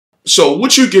So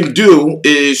what you can do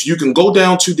is you can go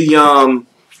down to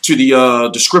the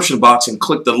description box and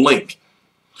click the link.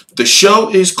 The show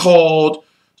is called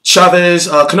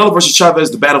Canelo versus Chavez: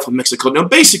 The Battle for Mexico. Now,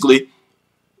 basically,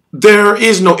 there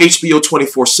is no HBO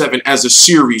 24/7 as a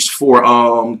series for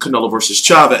Canelo versus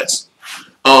Chavez.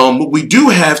 What we do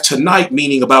have tonight,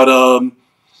 meaning about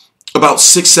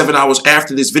 6-7 hours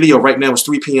after this video, right now it's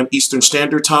 3 p.m. Eastern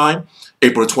Standard Time,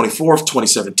 April 24th,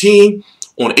 2017.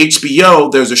 On HBO,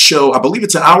 there's a show, I believe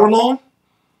it's an hour long.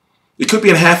 It could be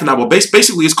in half an hour.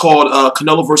 Basically, it's called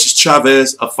Canelo versus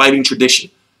Chavez: A Fighting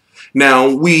Tradition.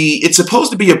 Now, it's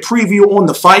supposed to be a preview on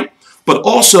the fight, but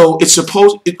also it's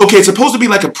supposed to be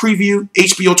like a preview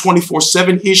HBO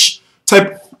 24/7-ish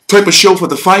type of show for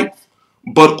the fight,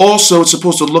 but also it's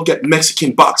supposed to look at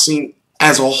Mexican boxing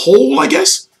as a whole, I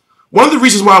guess. One of the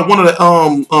reasons why I wanted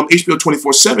HBO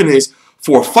 24/7 is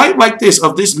for a fight like this,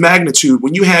 of this magnitude,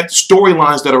 when you have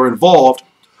storylines that are involved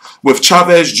with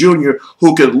Chavez Jr.,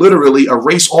 who could literally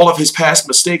erase all of his past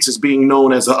mistakes as being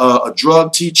known as a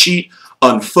drug cheat,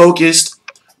 unfocused,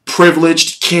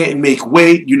 privileged, can't make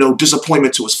weight,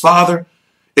 disappointment to his father.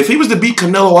 If he was to beat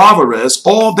Canelo Alvarez,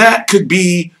 all that could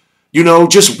be,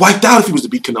 just wiped out if he was to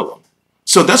beat Canelo.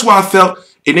 So that's why I felt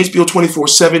an HBO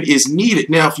 24/7 is needed.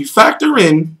 Now, if you factor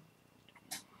in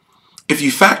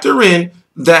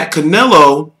that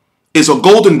Canelo is a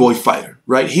Golden Boy fighter,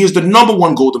 right? He is the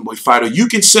 #1 Golden Boy fighter. You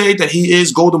can say that he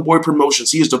is Golden Boy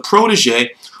Promotions. He is the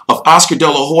protege of Oscar De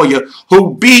La Hoya,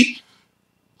 who beat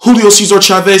Julio Cesar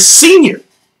Chavez Sr.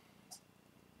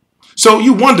 So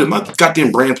you wonder, my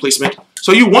goddamn brand placement.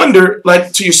 So you wonder,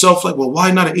 to yourself, well,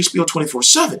 why not an HBO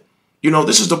 24/7?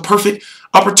 This is the perfect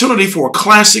opportunity for a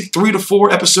classic 3 to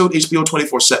 4 episode HBO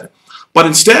 24/7. But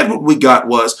instead, what we got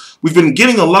was, we've been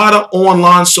getting a lot of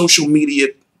online social media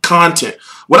content.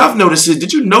 What I've noticed is,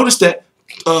 did you notice that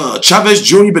Chavez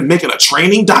Jr. been making a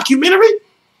training documentary?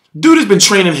 Dude has been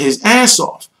training his ass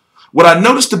off. What I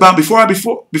noticed about, before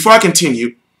I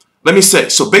continue, let me say,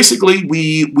 so basically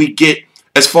we get,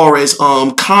 as far as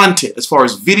content, as far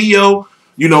as video,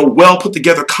 well put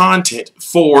together content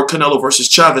for Canelo versus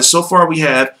Chavez. So far we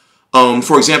have,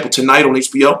 for example, tonight on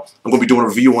HBO, I'm going to be doing a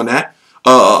review on that.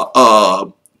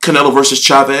 Canelo versus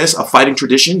Chavez: A Fighting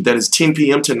Tradition. That is 10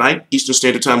 p.m. tonight, Eastern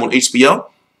Standard Time on HBO.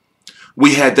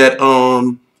 We had that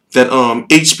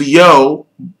HBO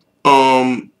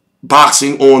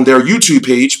boxing on their YouTube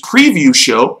page preview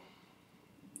show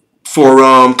for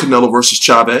Canelo versus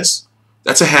Chavez.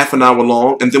 That's a half an hour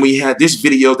long. And then we had this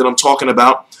video that I'm talking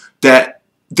about that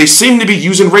they seem to be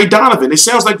using Ray Donovan. It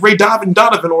sounds like Ray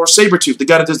Donovan or Sabretooth, the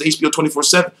guy that does the HBO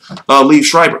 24/7, Liev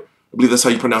Schreiber. I believe that's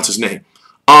how you pronounce his name.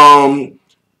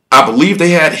 I believe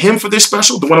they had him for this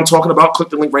special, the one I'm talking about. Click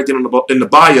the link right there in the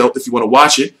bio if you want to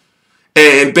watch it.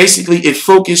 And basically, it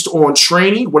focused on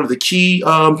training. One of the key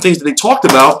things that they talked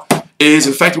about is,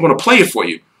 in fact, we're going to play it for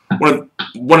you.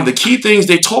 One of the key things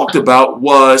they talked about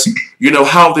was,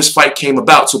 how this fight came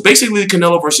about. So basically,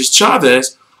 Canelo versus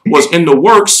Chavez was in the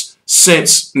works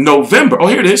since November. Oh,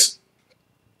 here it is.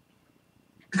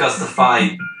 Discuss the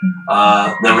fight.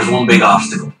 There was one big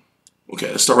obstacle.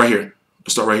 Okay, let's start right here.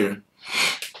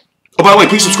 Oh, by the way,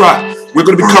 please subscribe. We're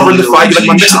going to be covering the fight. You like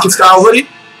my Mexican style already?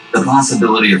 The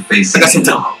possibility of facing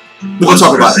Canelo we're going to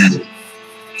talk about it.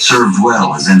 Served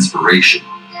well as inspiration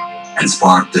and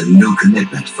sparked a new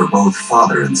commitment for both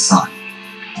father and son.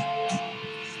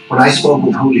 When I spoke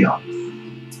with Julio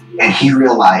and he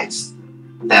realized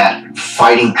that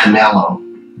fighting Canelo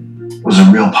was a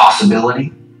real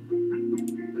possibility,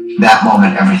 that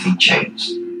moment everything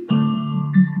changed.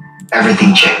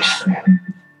 Everything changed for him.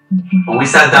 When we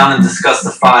sat down and discussed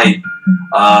the fight,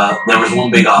 there was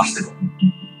one big obstacle.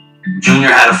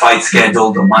 Junior had a fight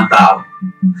scheduled a month out.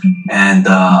 And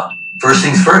first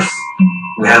things first,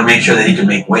 we had to make sure that he could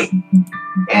make weight.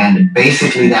 And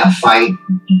basically that fight,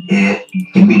 it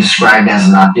can be described as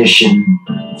an audition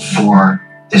for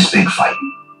this big fight.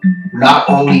 Not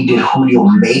only did Julio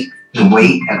make the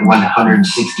weight at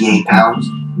 168 pounds,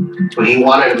 but he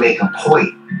wanted to make a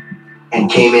point and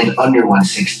came in under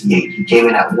 168. He came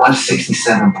in at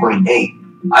 167.8.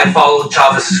 I followed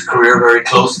Chavez's career very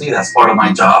closely. That's part of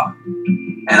my job.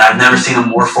 And I've never seen him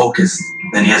more focused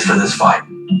than he is for this fight.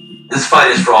 This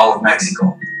fight is for all of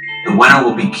Mexico. The winner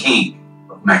will be king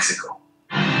of Mexico.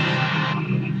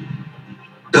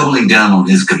 Doubling down on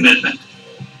his commitment,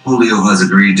 Julio has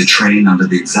agreed to train under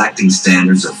the exacting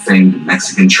standards of famed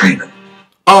Mexican trainer.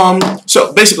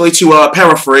 So basically, to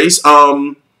paraphrase,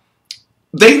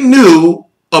 they knew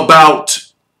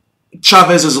about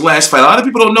Chavez's last fight. A lot of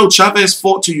people don't know Chavez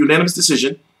fought to unanimous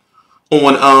decision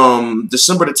on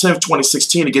December the 10th,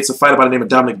 2016 against a fighter by the name of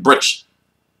Dominic British.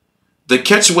 The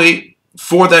catchweight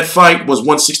for that fight was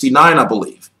 169, I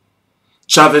believe.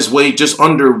 Chavez weighed just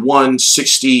under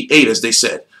 168, as they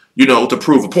said, you know, to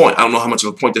prove a point. I don't know how much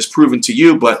of a point that's proven to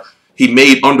you, but he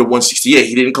made under 168.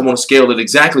 He didn't come on a scale at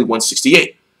exactly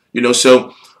 168, you know.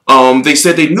 So they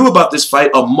said they knew about this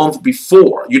fight a month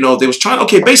before. You know, they was trying,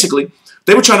 okay, basically,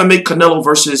 they were trying to make Canelo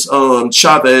versus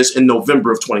Chavez in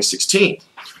November of 2016.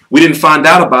 We didn't find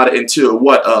out about it until,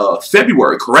 what,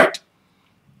 February, correct?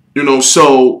 You know,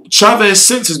 so Chavez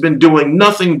since has been doing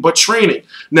nothing but training.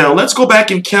 Now, let's go back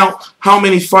and count how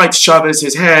many fights Chavez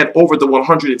has had over the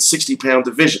 160-pound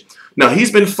division. Now,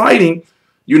 he's been fighting,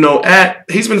 you know,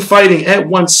 he's been fighting at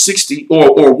 160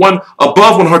 or one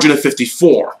above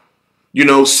 154, you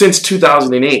know, since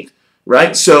 2008,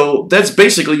 right? So that's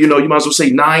basically, you know, you might as well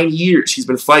say 9 years he's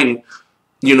been fighting,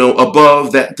 you know,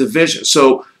 above that division.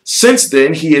 So since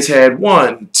then, he has had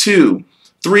 1, 2,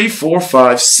 3, 4,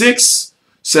 5, 6,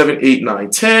 7, 8, 9,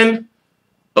 10,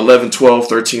 11, 12,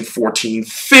 13, 14,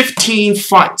 15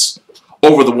 fights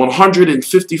over the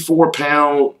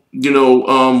 154-pound, you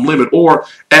know, limit, or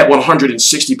at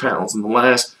 160 pounds in the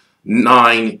last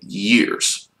 9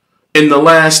 years. In the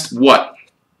last, what,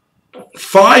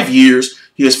 5 years,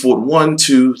 he has fought 1,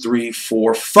 2, 3,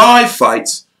 4, 5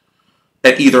 fights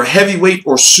at either heavyweight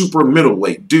or super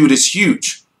middleweight. Dude is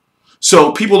huge.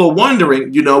 So people are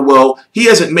wondering, you know, well, he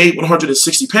hasn't made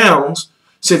 160 pounds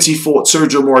since he fought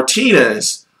Sergio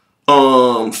Martinez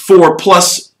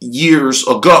 4+ years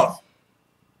ago.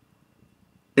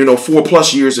 You know,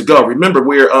 4+ years ago. Remember,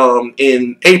 we're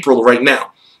in April right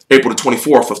now, April the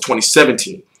 24th of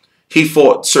 2017. He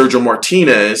fought Sergio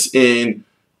Martinez in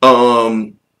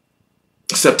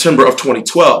September of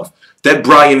 2012. That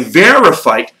Brian Vera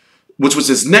fight, which was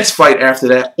his next fight after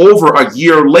that, over a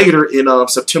year later in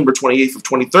September 28th of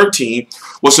 2013,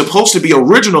 was supposed to be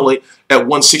originally at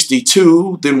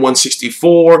 162, then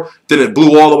 164, then it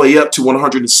blew all the way up to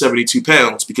 172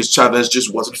 pounds because Chavez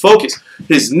just wasn't focused.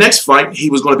 His next fight, he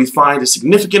was going to be fined a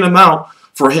significant amount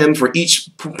for him for each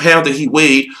pound that he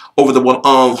weighed over the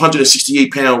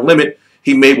 168-pound limit.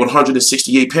 He made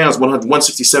 168 pounds,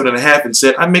 167.5, and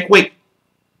said, I make weight.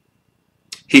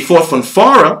 He fought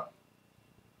Fonfara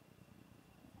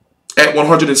at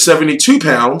 172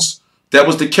 pounds. That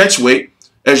was the catch weight.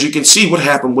 As you can see what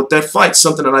happened with that fight,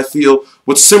 something that I feel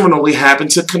would similarly happen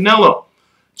to Canelo.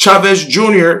 Chavez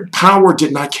Jr. power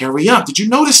did not carry up. Did you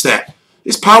notice that?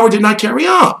 His power did not carry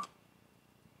up.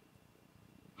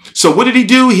 So what did he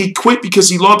do? He quit because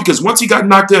he lost, because once he got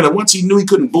knocked out and once he knew he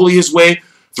couldn't bully his way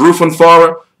through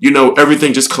Fonfara, you know,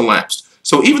 everything just collapsed.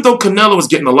 So even though Canelo was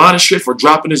getting a lot of shit for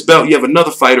dropping his belt, you have another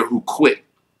fighter who quit.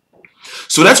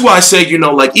 So that's why I say, you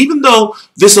know, like, even though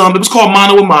this, it was called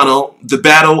Mano-A-Mano, the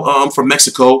battle from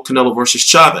Mexico, Canelo versus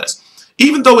Chavez.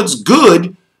 Even though it's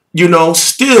good, you know,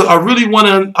 still, I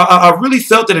really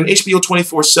felt that an HBO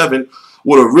 24/7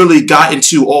 would have really got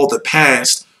into all the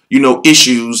past, you know,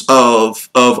 issues of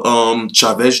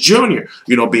Chavez Jr.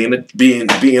 You know, being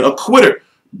a quitter,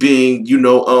 being, you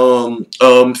know,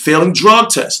 failing drug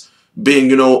tests, being,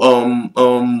 you know,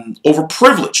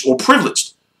 overprivileged or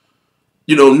privileged.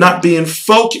 You know, not being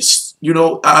focused. You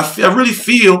know, I really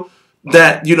feel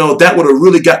that, you know, that would have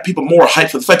really got people more hyped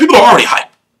for the fight. People are already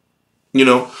hyped, you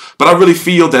know, but I really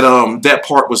feel that that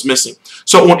part was missing.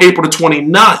 So on April the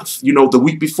 29th, you know, the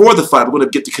week before the fight, we're going to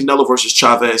get the Canelo versus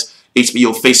Chavez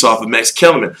HBO face-off with Max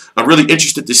Kellerman. I'm really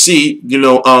interested to see, you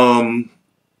know,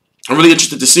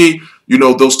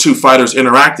 those two fighters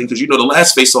interacting, because, you know, the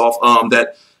last face-off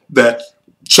that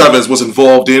Chavez was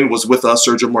involved in was with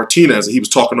Sergio Martinez, and he was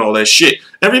talking all that shit.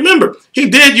 And remember, he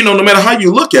did, you know, no matter how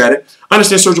you look at it, I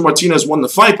understand Sergio Martinez won the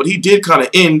fight, but he did kind of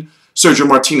end Sergio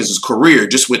Martinez's career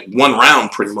just with one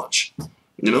round, pretty much,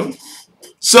 you know?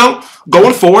 So,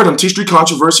 going forward, I'm TstreeT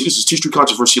Controversy. This is TstreeT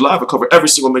Controversy Live. I cover every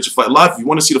single major fight live. If you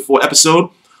want to see the full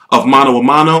episode of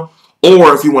Mano-A-Mano,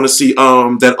 or if you want to see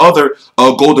that other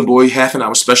Golden Boy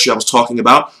half-an-hour special I was talking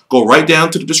about, go right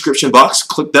down to the description box,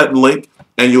 click that link,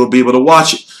 and you'll be able to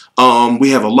watch it. We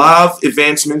have a lot of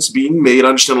advancements being made. I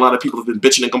understand a lot of people have been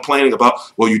bitching and complaining about,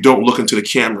 well, you don't look into the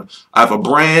camera. I have a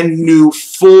brand new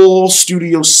full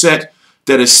studio set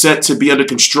that is set to be under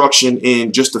construction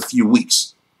in just a few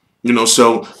weeks. You know,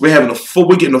 so we're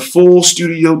getting a full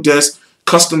studio desk,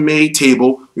 custom-made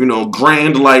table, you know,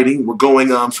 grand lighting. We're going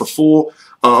for full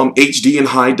HD and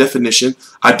high definition.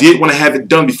 I did want to have it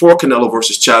done before Canelo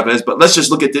versus Chavez, but let's just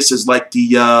look at this as like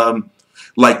the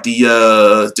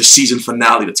season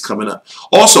finale that's coming up.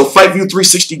 Also, FightView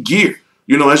 360 gear.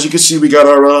 You know, as you can see, we got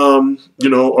our you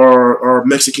know, our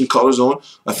Mexican colors on.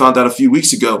 I found out a few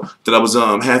weeks ago that I was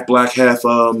half black, half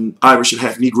Irish, and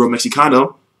half Negro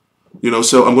Mexicano. You know,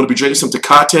 so I'm going to be drinking some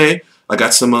Tecate. I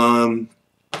got some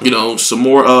You know, some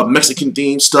more Mexican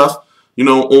themed stuff, you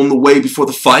know, on the way before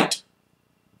the fight.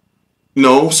 You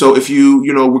know, so if you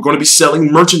know, we're going to be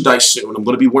selling merchandise soon. I'm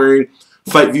going to be wearing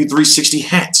Fight View 360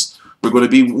 hats. We're going to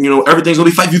be, you know, everything's going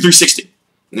to be Fight View 360.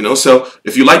 You know, so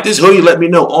if you like this hoodie, let me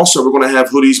know. Also, we're going to have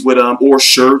hoodies with, or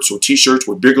shirts or t-shirts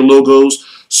with bigger logos,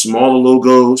 smaller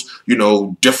logos, you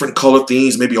know, different color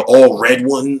themes, maybe an all red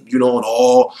one, you know, an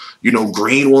all, you know,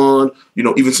 green one, you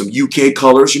know, even some UK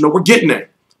colors. You know, we're getting there.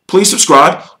 Please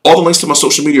subscribe. All the links to my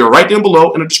social media are right down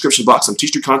below in the description box. I'm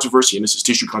TstreeT Controversy, and this is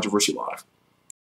TstreeT Controversy Live.